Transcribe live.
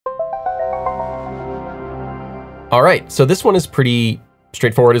All right, so this one is pretty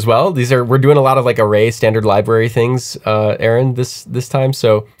straightforward as well. We're doing a lot of like array standard library things, Aaron, this time.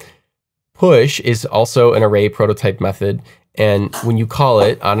 So push is also an array prototype method. And when you call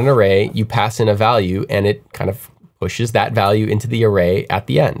it on an array, you pass in a value and it kind of pushes that value into the array at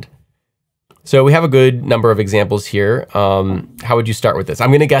the end. So we have a good number of examples here. How would you start with this?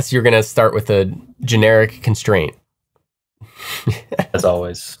 I'm gonna guess you're gonna start with a generic constraint. As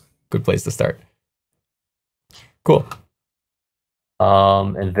always. Good place to start. Cool.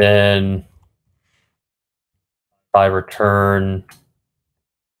 And then if I return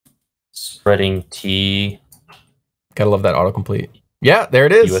spreading T. Gotta love that autocomplete. Yeah, there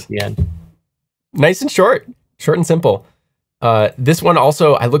it is. At the end. Nice and short and simple. This one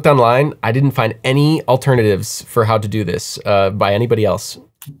also, I looked online. I didn't find any alternatives for how to do this by anybody else.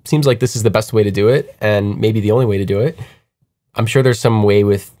 Seems like this is the best way to do it and maybe the only way to do it. I'm sure there's some way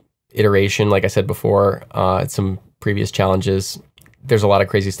with iteration, like I said before, some previous challenges. There's a lot of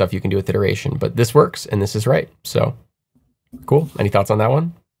crazy stuff you can do with iteration, but this works and this is right. So cool. Any thoughts on that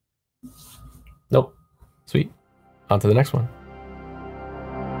one? Nope. Sweet. On to the next one.